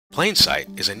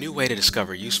PlainSite is a new way to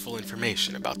discover useful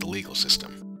information about the legal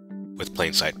system. With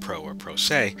PlainSite Pro or Pro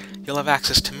Se, you'll have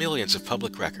access to millions of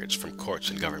public records from courts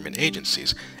and government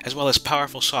agencies, as well as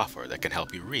powerful software that can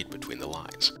help you read between the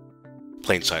lines.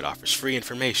 PlainSite offers free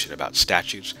information about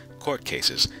statutes, court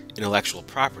cases, intellectual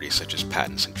property such as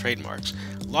patents and trademarks,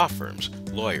 law firms,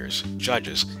 lawyers,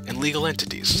 judges, and legal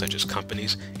entities such as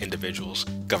companies, individuals,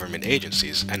 government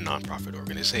agencies, and nonprofit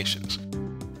organizations.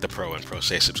 The Pro and Pro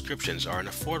Se subscriptions are an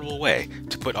affordable way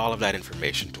to put all of that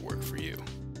information to work for you.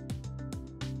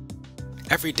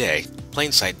 Every day,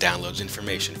 PlainSite downloads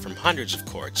information from hundreds of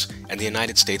courts and the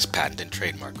United States Patent and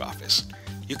Trademark Office.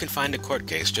 You can find a court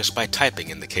case just by typing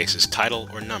in the case's title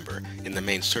or number in the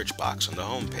main search box on the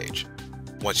home page.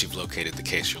 Once you've located the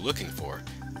case you're looking for,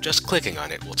 just clicking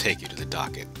on it will take you to the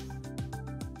docket.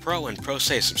 Pro and Pro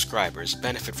Se subscribers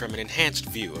benefit from an enhanced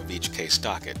view of each case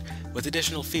docket with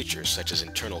additional features such as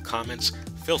internal comments,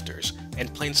 filters,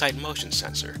 and PlainSite Motion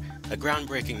Sensor, a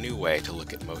groundbreaking new way to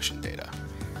look at motion data.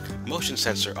 Motion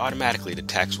Sensor automatically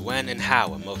detects when and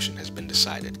how a motion has been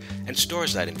decided and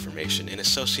stores that information in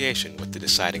association with the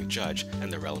deciding judge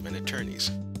and the relevant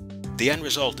attorneys. The end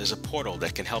result is a portal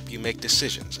that can help you make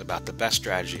decisions about the best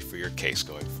strategy for your case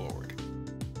going forward.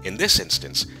 In this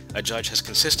instance, a judge has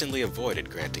consistently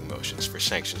avoided granting motions for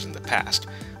sanctions in the past,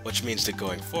 which means that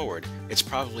going forward, it's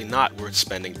probably not worth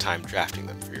spending time drafting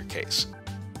them for your case.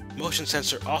 Motion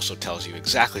Sensor also tells you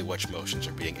exactly which motions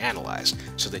are being analyzed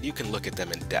so that you can look at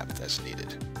them in depth as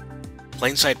needed.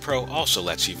 PlainSite Pro also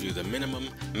lets you view the minimum,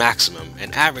 maximum,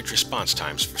 and average response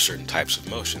times for certain types of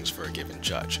motions for a given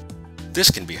judge. This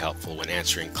can be helpful when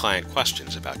answering client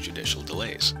questions about judicial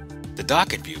delays. The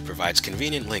docket view provides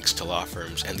convenient links to law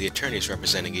firms and the attorneys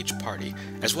representing each party,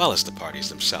 as well as the parties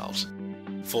themselves.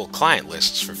 Full client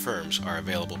lists for firms are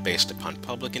available based upon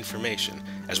public information,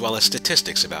 as well as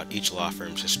statistics about each law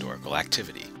firm's historical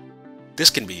activity. This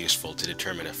can be useful to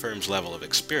determine a firm's level of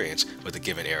experience with a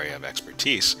given area of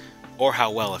expertise, or how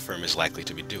well a firm is likely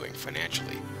to be doing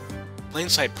financially.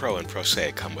 PlainSite Pro and Pro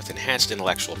Se come with enhanced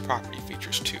intellectual property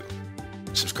features too.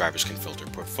 Subscribers can filter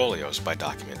portfolios by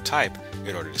document type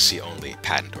in order to see only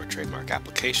patent or trademark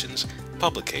applications,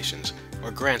 publications,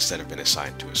 or grants that have been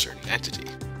assigned to a certain entity.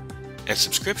 And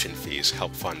subscription fees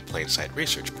help fund PlainSite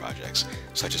research projects,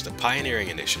 such as the pioneering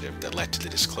initiative that led to the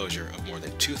disclosure of more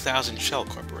than 2,000 shell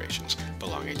corporations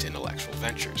belonging to intellectual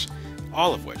ventures,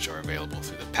 all of which are available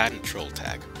through the patent troll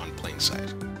tag on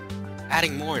PlainSite.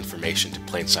 Adding more information to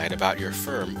PlainSite about your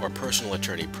firm or personal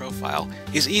attorney profile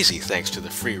is easy thanks to the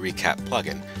free Recap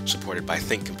plugin supported by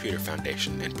Think Computer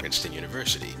Foundation and Princeton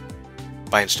University.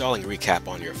 By installing Recap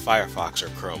on your Firefox or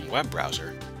Chrome web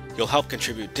browser, you'll help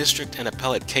contribute district and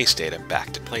appellate case data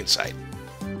back to PlainSite.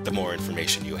 The more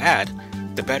information you add,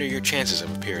 the better your chances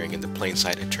of appearing in the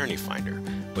PlainSite Attorney Finder,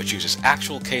 which uses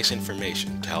actual case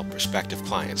information to help prospective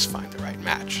clients find the right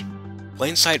match.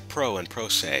 PlainSite Pro and Pro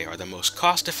Se are the most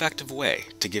cost-effective way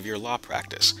to give your law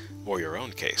practice, or your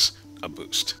own case, a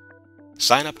boost.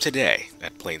 Sign up today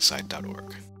at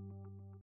plainsite.org.